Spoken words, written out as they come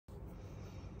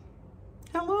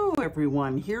Hello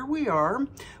everyone, here we are.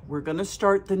 We're going to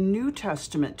start the New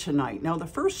Testament tonight. Now the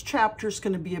first chapter is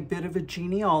going to be a bit of a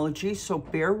genealogy, so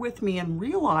bear with me and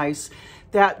realize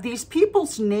that these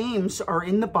people's names are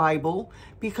in the Bible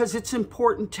because it's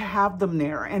important to have them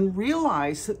there, and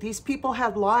realize that these people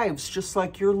had lives just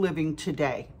like you're living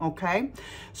today, okay?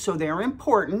 So they're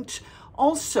important.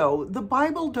 Also, the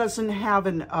Bible doesn't have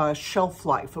a shelf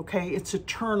life, okay? It's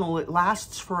eternal. It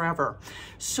lasts forever.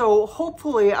 So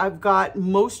hopefully I've got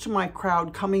most of my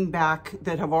crowd coming back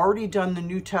that have already done the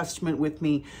New Testament with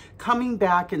me, coming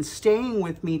back and staying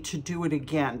with me to do it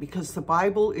again, because the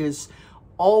Bible is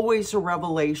always a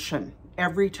revelation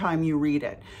every time you read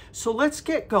it. So let's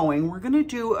get going. We're going to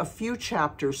do a few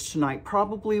chapters tonight,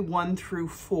 probably 1 through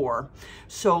 4.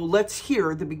 So let's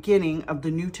hear the beginning of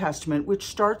the New Testament, which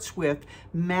starts with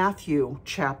Matthew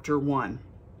chapter 1.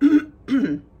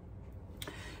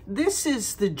 This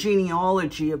is the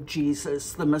genealogy of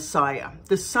Jesus, the Messiah,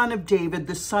 the son of David,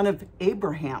 the son of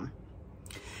Abraham.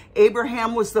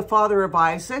 Abraham was the father of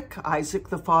Isaac, Isaac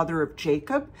the father of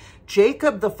Jacob,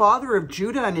 Jacob the father of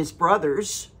Judah and his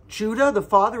brothers, Judah the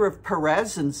father of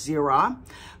Perez and Zerah,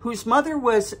 whose mother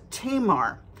was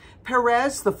Tamar,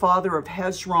 Perez the father of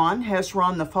Hezron,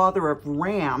 Hezron the father of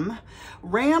Ram,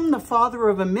 Ram the father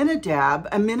of Amminadab,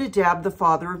 Amminadab the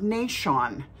father of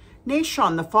Nahshon,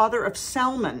 Nahshon the father of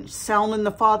Salmon, Salmon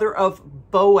the father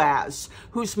of Boaz,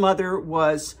 whose mother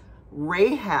was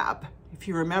Rahab. If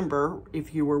you remember,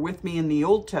 if you were with me in the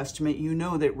Old Testament, you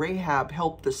know that Rahab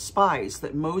helped the spies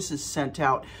that Moses sent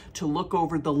out to look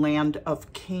over the land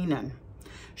of Canaan.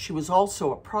 She was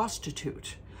also a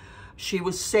prostitute. She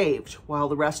was saved while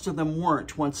the rest of them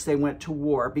weren't once they went to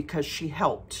war because she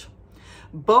helped.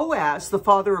 Boaz, the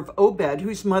father of Obed,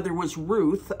 whose mother was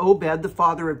Ruth, Obed, the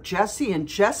father of Jesse, and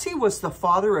Jesse was the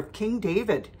father of King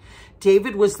David.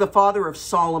 David was the father of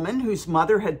Solomon, whose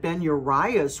mother had been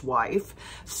Uriah's wife.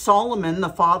 Solomon, the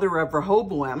father of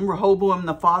Rehoboam. Rehoboam,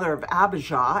 the father of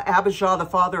Abijah. Abijah, the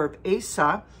father of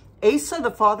Asa. Asa, the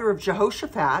father of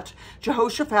Jehoshaphat.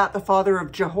 Jehoshaphat, the father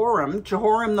of Jehoram.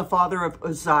 Jehoram, the father of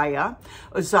Uzziah.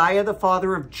 Uzziah, the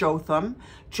father of Jotham.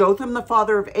 Jotham, the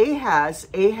father of Ahaz.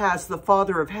 Ahaz, the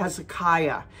father of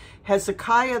Hezekiah.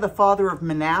 Hezekiah, the father of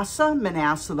Manasseh.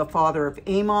 Manasseh, the father of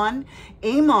Amon.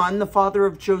 Amon, the father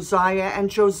of Josiah. And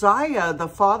Josiah, the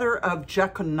father of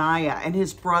Jeconiah and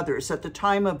his brothers at the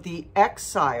time of the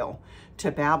exile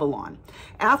to Babylon.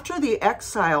 After the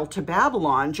exile to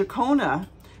Babylon,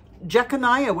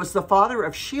 Jeconiah was the father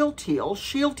of Shealtiel,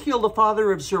 Shealtiel the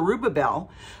father of Zerubbabel,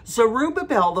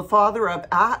 Zerubbabel the father of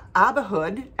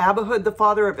Abihud, Abihud the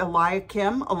father of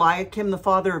Eliakim, Eliakim the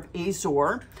father of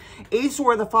Azor,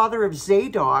 Azor the father of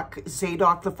Zadok,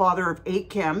 Zadok the father of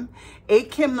Achim,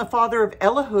 Achim the father of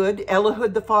Elihud,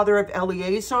 Elihud the father of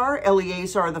Eleazar,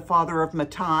 Eleazar the father of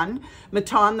Matan,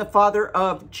 Matan the father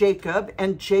of Jacob,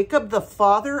 and Jacob the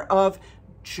father of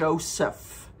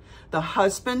Joseph, the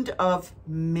husband of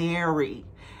Mary.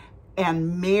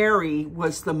 And Mary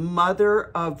was the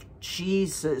mother of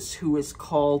Jesus, who is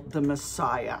called the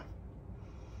Messiah.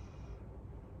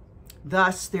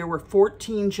 Thus, there were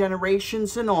 14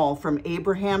 generations in all from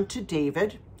Abraham to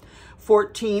David,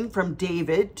 14 from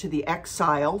David to the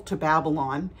exile to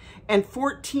Babylon, and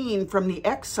 14 from the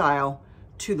exile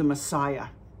to the Messiah.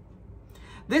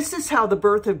 This is how the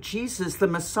birth of Jesus, the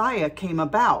Messiah, came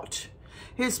about.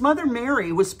 His mother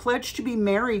Mary was pledged to be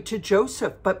married to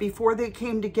Joseph, but before they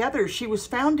came together, she was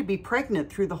found to be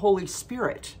pregnant through the Holy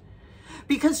Spirit.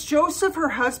 Because Joseph, her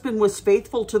husband, was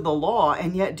faithful to the law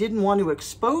and yet didn't want to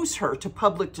expose her to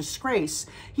public disgrace,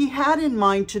 he had in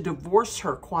mind to divorce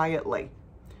her quietly.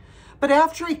 But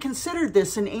after he considered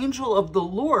this, an angel of the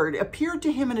Lord appeared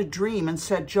to him in a dream and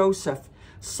said, Joseph,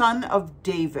 son of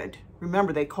David.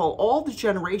 Remember, they call all the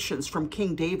generations from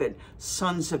King David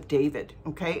sons of David,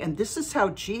 okay? And this is how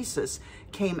Jesus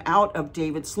came out of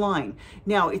David's line.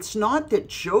 Now, it's not that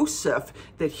Joseph,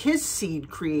 that his seed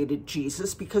created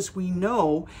Jesus, because we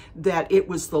know that it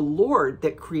was the Lord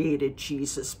that created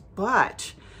Jesus.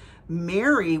 But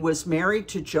Mary was married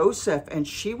to Joseph, and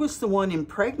she was the one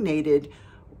impregnated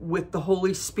with the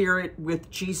Holy Spirit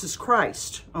with Jesus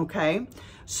Christ, okay?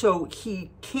 So he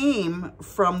came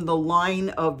from the line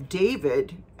of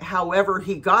David, however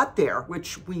he got there,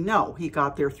 which we know he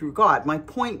got there through God. My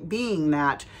point being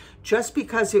that just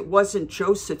because it wasn't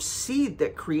Joseph's seed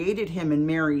that created him in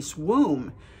Mary's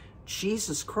womb,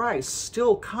 Jesus Christ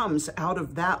still comes out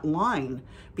of that line,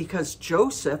 because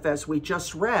Joseph, as we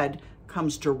just read,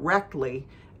 comes directly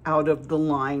out of the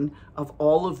line of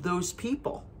all of those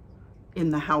people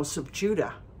in the house of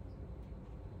Judah.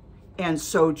 And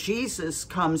so Jesus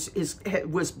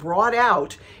was brought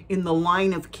out in the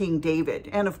line of King David.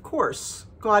 And of course,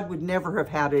 God would never have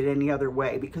had it any other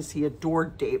way because he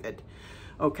adored David.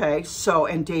 Okay, so,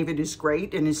 and David is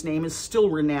great, and his name is still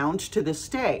renowned to this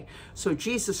day. So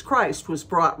Jesus Christ was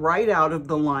brought right out of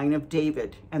the line of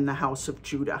David and the house of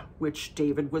Judah, which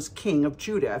David was king of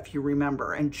Judah, if you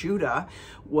remember. And Judah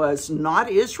was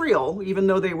not Israel, even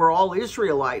though they were all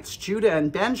Israelites. Judah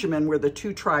and Benjamin were the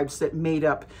two tribes that made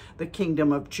up the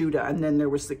kingdom of Judah. And then there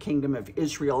was the kingdom of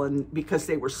Israel, and because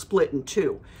they were split in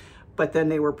two. But then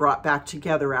they were brought back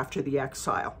together after the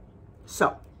exile.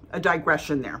 So, a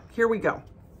digression there. Here we go.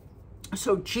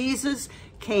 So Jesus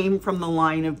came from the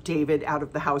line of David out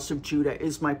of the house of Judah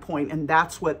is my point. And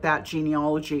that's what that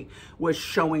genealogy was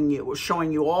showing you. It was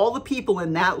showing you all the people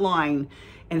in that line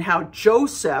and how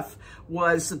Joseph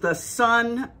was the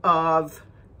son of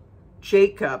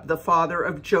Jacob, the father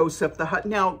of Joseph.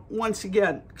 Now, once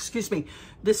again, excuse me,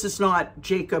 this is not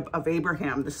Jacob of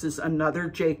Abraham. This is another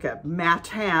Jacob.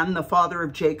 Matan, the father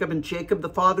of Jacob, and Jacob, the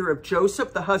father of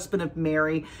Joseph, the husband of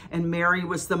Mary, and Mary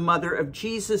was the mother of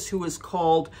Jesus, who is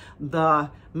called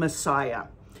the Messiah.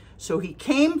 So he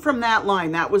came from that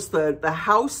line. That was the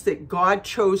house that God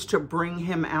chose to bring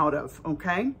him out of,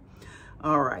 okay?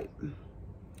 All right.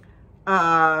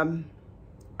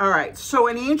 All right, so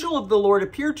an angel of the Lord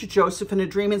appeared to Joseph in a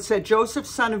dream and said, Joseph,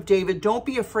 son of David, don't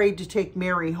be afraid to take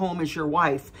Mary home as your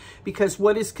wife, because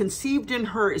what is conceived in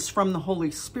her is from the Holy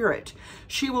Spirit.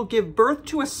 She will give birth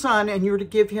to a son, and you're to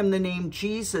give him the name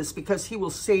Jesus, because he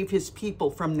will save his people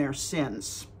from their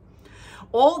sins.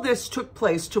 All this took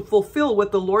place to fulfill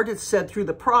what the Lord had said through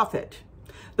the prophet.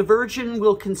 The virgin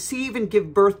will conceive and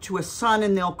give birth to a son,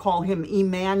 and they'll call him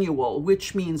Emmanuel,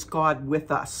 which means God with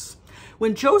us.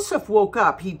 When Joseph woke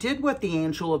up, he did what the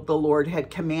angel of the Lord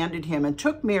had commanded him and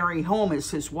took Mary home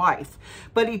as his wife.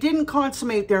 But he didn't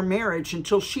consummate their marriage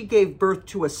until she gave birth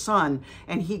to a son,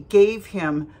 and he gave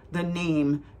him the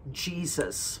name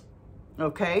Jesus.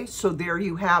 Okay, so there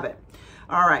you have it.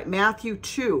 All right, Matthew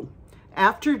 2.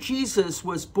 After Jesus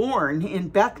was born in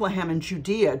Bethlehem in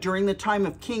Judea during the time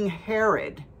of King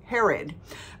Herod,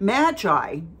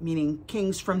 Magi, meaning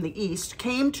kings from the east,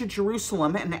 came to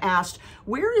Jerusalem and asked,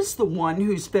 where is the one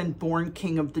who's been born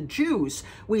King of the Jews?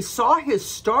 We saw his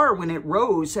star when it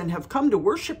rose and have come to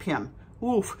worship him.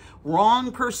 Oof,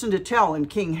 wrong person to tell in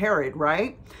King Herod,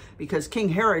 right? Because King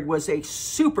Herod was a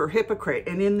super hypocrite.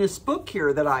 And in this book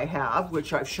here that I have,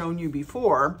 which I've shown you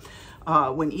before,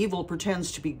 When Evil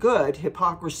Pretends to Be Good,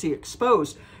 Hypocrisy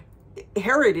Exposed,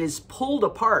 Herod is pulled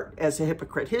apart as a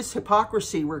hypocrite. His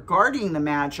hypocrisy regarding the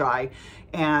Magi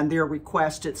and their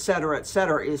request,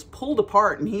 etc., is pulled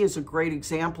apart, and he is a great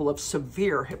example of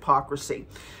severe hypocrisy.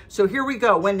 So here we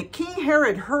go. When King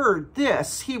Herod heard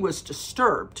this, he was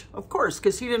disturbed, of course,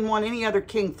 because he didn't want any other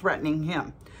king threatening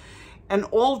him, and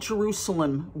all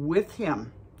Jerusalem with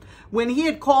him. When he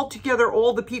had called together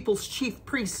all the people's chief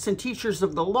priests and teachers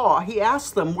of the law, he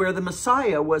asked them where the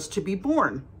Messiah was to be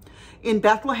born. In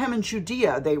Bethlehem in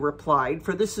Judea, they replied,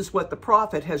 for this is what the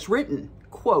prophet has written,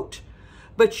 quote,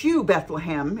 but you,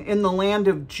 Bethlehem, in the land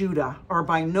of Judah, are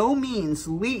by no means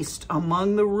least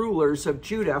among the rulers of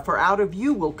Judah, for out of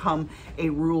you will come a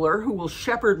ruler who will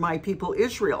shepherd my people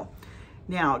Israel.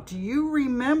 Now, do you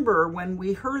remember when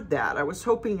we heard that? I was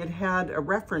hoping it had a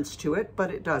reference to it, but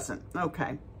it doesn't.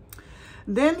 Okay.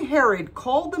 Then Herod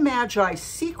called the Magi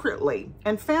secretly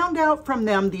and found out from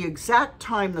them the exact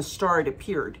time the star had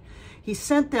appeared. He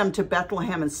sent them to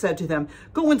Bethlehem and said to them,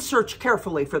 go and search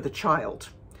carefully for the child.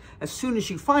 As soon as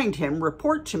you find him,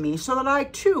 report to me so that I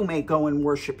too may go and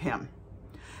worship him.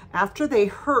 After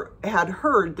they had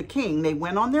heard the king, they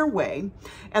went on their way,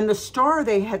 and the star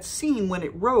they had seen when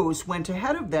it rose went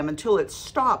ahead of them until it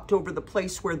stopped over the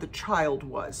place where the child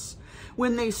was.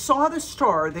 When they saw the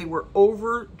star, they were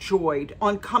overjoyed.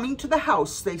 On coming to the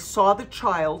house, they saw the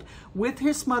child with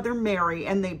his mother Mary,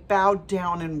 and they bowed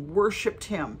down and worshiped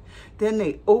him. Then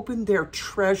they opened their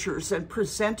treasures and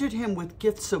presented him with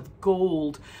gifts of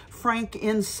gold,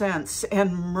 frankincense,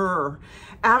 and myrrh.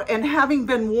 And having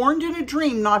been warned in a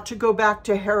dream not to go back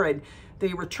to Herod,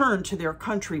 they returned to their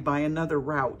country by another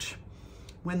route.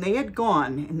 When they had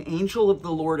gone, an angel of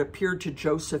the Lord appeared to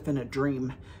Joseph in a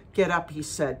dream. Get up, he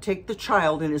said, take the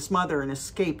child and his mother and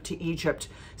escape to Egypt.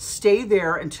 Stay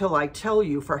there until I tell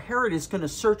you, for Herod is going to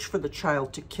search for the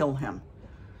child to kill him.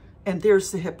 And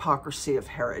there's the hypocrisy of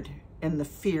Herod and the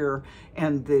fear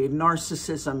and the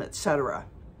narcissism, etc.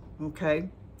 Okay?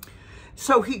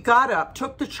 So he got up,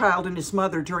 took the child and his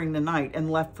mother during the night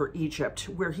and left for Egypt,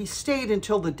 where he stayed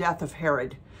until the death of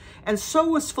Herod. And so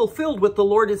was fulfilled what the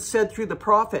Lord had said through the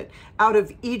prophet, out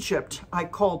of Egypt I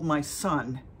called my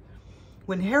son.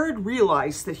 When Herod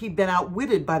realized that he'd been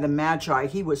outwitted by the Magi,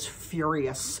 he was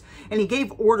furious, and he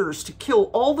gave orders to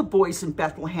kill all the boys in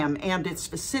Bethlehem and its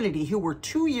vicinity who were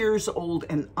 2 years old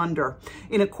and under,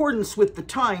 in accordance with the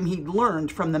time he'd learned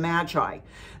from the Magi.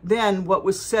 Then what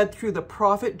was said through the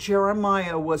prophet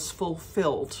Jeremiah was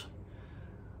fulfilled.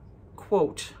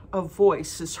 Quote, "A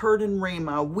voice is heard in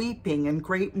Ramah, weeping in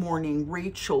great mourning,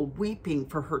 Rachel weeping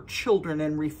for her children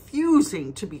and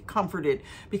refusing to be comforted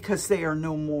because they are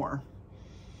no more."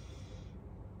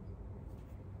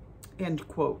 End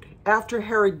quote. After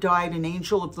Herod died, an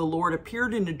angel of the Lord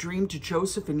appeared in a dream to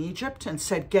Joseph in Egypt and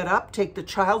said, "Get up, take the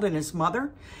child and his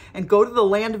mother, and go to the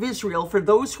land of Israel, for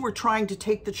those who are trying to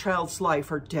take the child's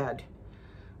life are dead."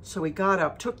 So he got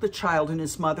up, took the child and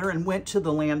his mother, and went to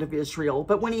the land of Israel.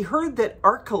 But when he heard that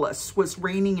Archelaus was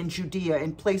reigning in Judea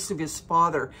in place of his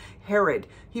father, Herod,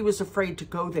 he was afraid to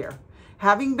go there.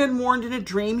 Having been warned in a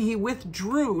dream, he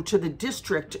withdrew to the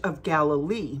district of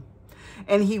Galilee.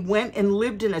 And he went and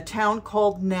lived in a town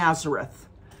called Nazareth.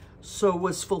 So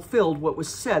was fulfilled what was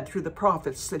said through the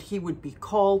prophets, that he would be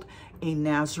called a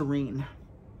Nazarene.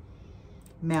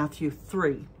 Matthew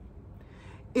 3.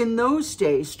 In those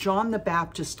days, John the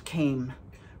Baptist came,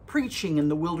 preaching in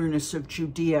the wilderness of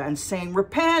Judea and saying,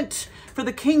 "Repent, for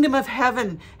the kingdom of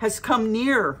heaven has come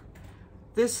near."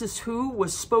 This is who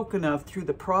was spoken of through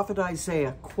the prophet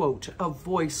Isaiah, quote, "A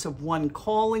voice of one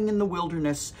calling in the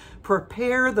wilderness,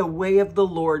 prepare the way of the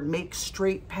Lord, make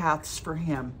straight paths for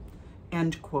him,"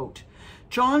 end quote.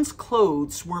 John's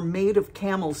clothes were made of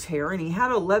camel's hair, and he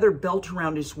had a leather belt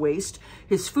around his waist.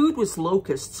 His food was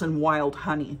locusts and wild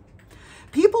honey.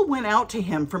 People went out to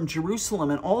him from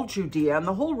Jerusalem and all Judea and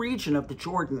the whole region of the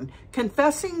Jordan.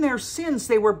 Confessing their sins,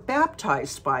 they were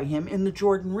baptized by him in the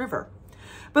Jordan River.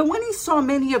 But when he saw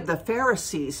many of the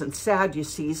Pharisees and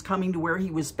Sadducees coming to where he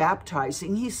was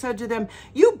baptizing, he said to them,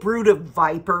 "You brood of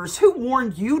vipers, who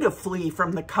warned you to flee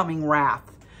from the coming wrath?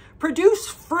 Produce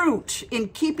fruit in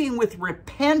keeping with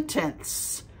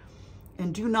repentance.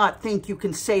 And do not think you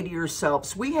can say to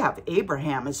yourselves, 'We have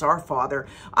Abraham as our father.'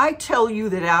 I tell you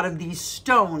that out of these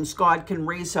stones God can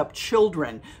raise up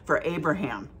children for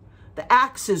Abraham. The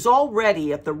axe is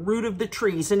already at the root of the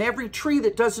trees, and every tree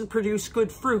that doesn't produce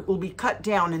good fruit will be cut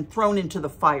down and thrown into the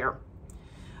fire.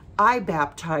 I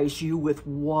baptize you with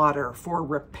water for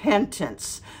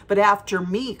repentance, but after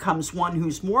me comes one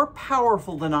who's more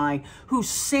powerful than I, whose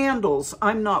sandals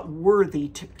I'm not worthy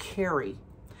to carry.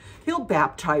 He'll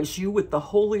baptize you with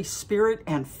the Holy Spirit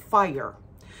and fire.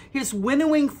 His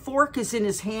winnowing fork is in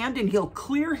his hand, and he'll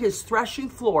clear his threshing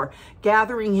floor,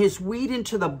 gathering his wheat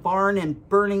into the barn and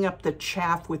burning up the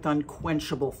chaff with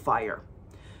unquenchable fire."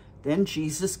 Then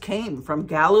Jesus came from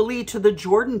Galilee to the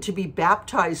Jordan to be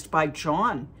baptized by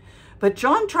John. But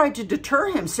John tried to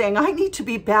deter him, saying, "I need to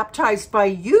be baptized by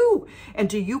you, and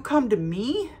do you come to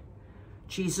me?"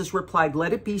 Jesus replied,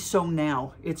 "Let it be so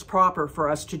now. It's proper for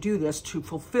us to do this to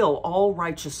fulfill all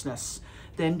righteousness."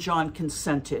 Then John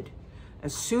consented.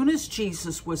 As soon as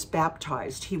Jesus was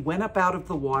baptized, he went up out of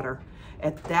the water.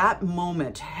 At that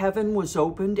moment, heaven was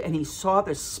opened, and he saw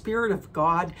the Spirit of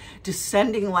God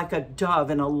descending like a dove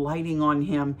and alighting on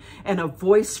him. And a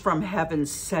voice from heaven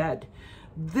said,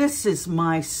 "This is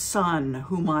my Son,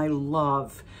 whom I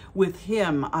love. With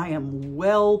him I am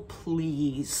well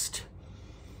pleased."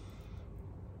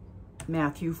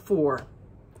 Matthew 4.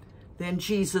 Then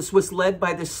Jesus was led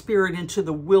by the Spirit into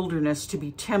the wilderness to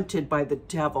be tempted by the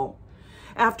devil.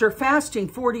 After fasting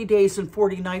 40 days and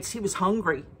 40 nights, he was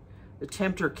hungry. The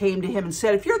tempter came to him and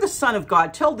said, "If you're the Son of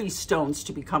God, tell these stones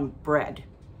to become bread."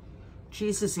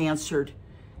 Jesus answered,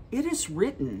 "It is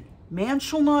written, man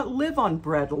shall not live on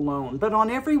bread alone, but on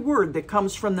every word that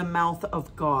comes from the mouth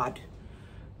of God."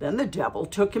 Then the devil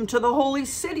took him to the holy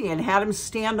city and had him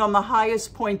stand on the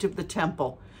highest point of the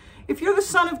temple. "If you're the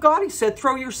Son of God," he said,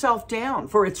 "throw yourself down,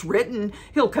 for it's written,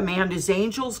 he'll command his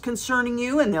angels concerning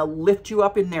you, and they'll lift you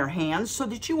up in their hands so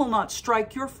that you will not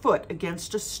strike your foot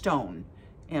against a stone."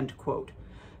 End quote.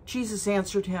 Jesus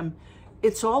answered him,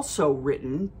 "It's also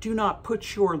written, do not put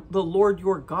the Lord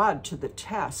your God to the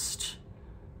test."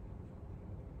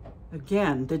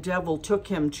 Again, the devil took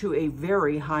him to a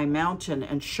very high mountain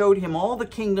and showed him all the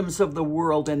kingdoms of the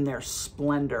world and their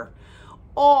splendor.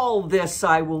 "All this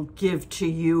I will give to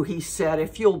you," he said,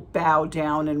 "if you'll bow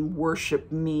down and worship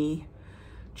me."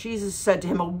 Jesus said to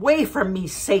him, "Away from me,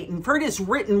 Satan, for it is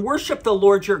written, worship the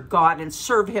Lord your God and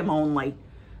serve him only."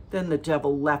 Then the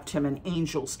devil left him, and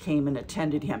angels came and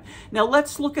attended him. Now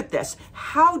let's look at this.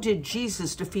 How did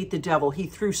Jesus defeat the devil? He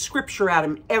threw scripture at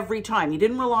him every time. He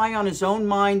didn't rely on his own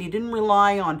mind. He didn't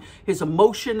rely on his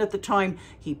emotion at the time.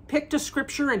 He picked a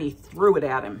scripture and he threw it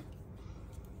at him.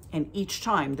 And each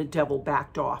time the devil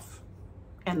backed off.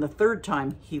 And the third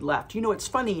time he left. You know, it's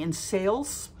funny, in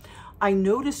sales, I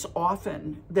notice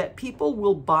often that people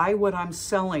will buy what I'm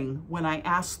selling when I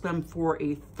ask them for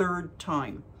a third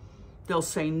time. They'll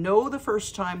say no the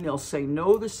first time, they'll say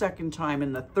no the second time,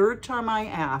 and the third time I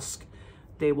ask,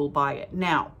 they will buy it.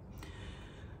 Now,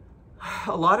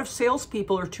 a lot of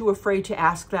salespeople are too afraid to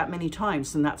ask that many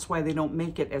times, and that's why they don't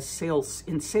make it as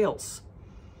in sales.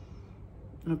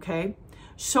 Okay?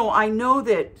 So I know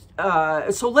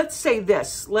that, so let's say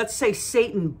this. Let's say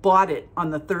Satan bought it on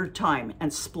the third time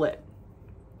and split.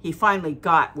 He finally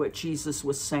got what Jesus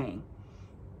was saying,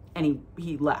 and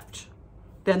he left.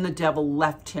 Then the devil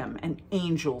left him, and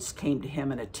angels came to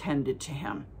him and attended to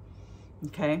him.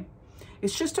 Okay?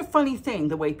 It's just a funny thing,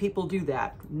 the way people do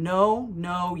that. No,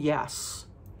 no, yes.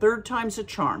 Third time's a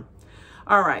charm.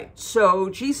 All right, so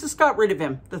Jesus got rid of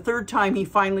him. The third time, he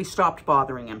finally stopped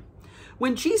bothering him.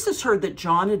 When Jesus heard that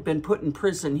John had been put in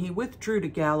prison, he withdrew to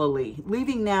Galilee.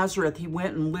 Leaving Nazareth, he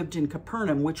went and lived in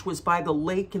Capernaum, which was by the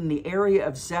lake in the area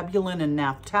of Zebulun and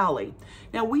Naphtali.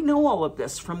 Now, we know all of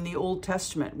this from the Old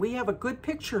Testament. We have a good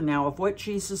picture now of what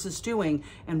Jesus is doing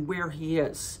and where he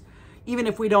is. Even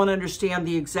if we don't understand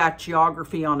the exact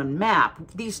geography on a map,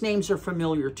 these names are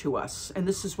familiar to us. And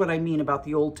this is what I mean about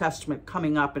the Old Testament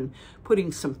coming up and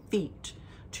putting some feet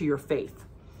to your faith.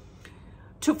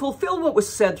 To fulfill what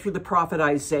was said through the prophet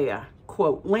Isaiah,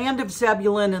 quote, land of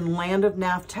Zebulun and land of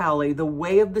Naphtali, the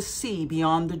way of the sea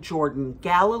beyond the Jordan,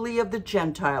 Galilee of the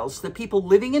Gentiles, the people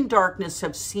living in darkness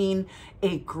have seen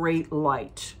a great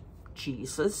light.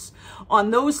 Jesus. On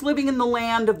those living in the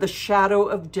land of the shadow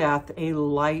of death, a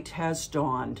light has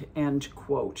dawned, end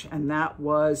quote. And that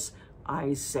was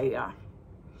Isaiah.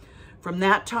 From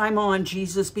that time on,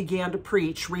 Jesus began to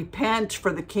preach, repent,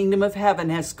 for the kingdom of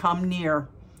heaven has come near.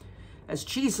 As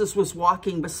Jesus was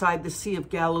walking beside the Sea of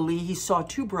Galilee, he saw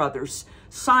two brothers,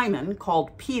 Simon,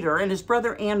 called Peter, and his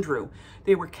brother Andrew.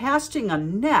 They were casting a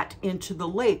net into the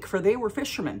lake, for they were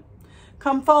fishermen.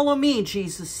 Come follow me,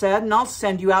 Jesus said, and I'll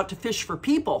send you out to fish for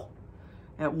people.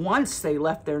 At once they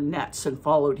left their nets and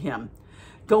followed him.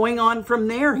 Going on from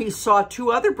there, he saw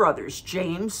two other brothers,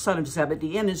 James, son of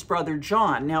Zebedee, and his brother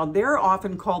John. Now, they're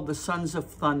often called the sons of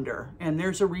thunder, and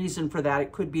there's a reason for that.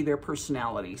 It could be their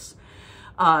personalities.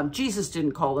 Jesus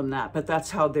didn't call them that, but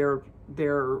that's how they're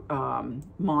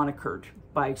monikered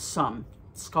by some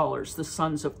scholars, the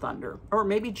sons of thunder. Or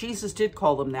maybe Jesus did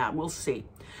call them that. We'll see.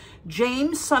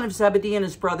 James, son of Zebedee, and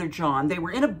his brother John, they were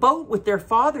in a boat with their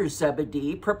father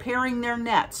Zebedee, preparing their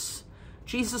nets.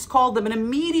 Jesus called them, and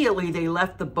immediately they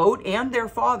left the boat and their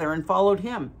father and followed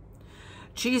him.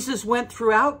 Jesus went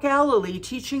throughout Galilee,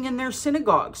 teaching in their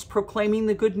synagogues, proclaiming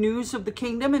the good news of the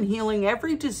kingdom and healing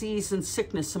every disease and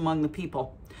sickness among the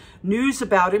people. News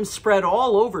about him spread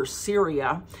all over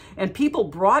Syria, and people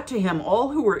brought to him all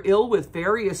who were ill with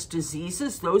various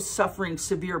diseases, those suffering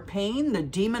severe pain, the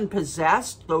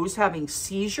demon-possessed, those having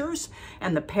seizures,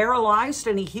 and the paralyzed,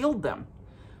 and he healed them.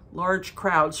 Large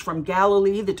crowds from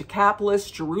Galilee, the Decapolis,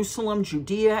 Jerusalem,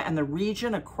 Judea, and the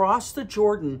region across the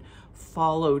Jordan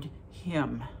followed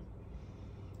him.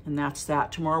 And that's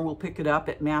that. Tomorrow we'll pick it up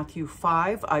at Matthew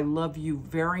 5. I love you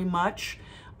very much.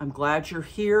 I'm glad you're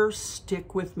here.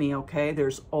 Stick with me, okay?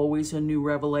 There's always a new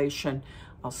revelation.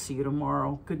 I'll see you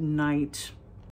tomorrow. Good night.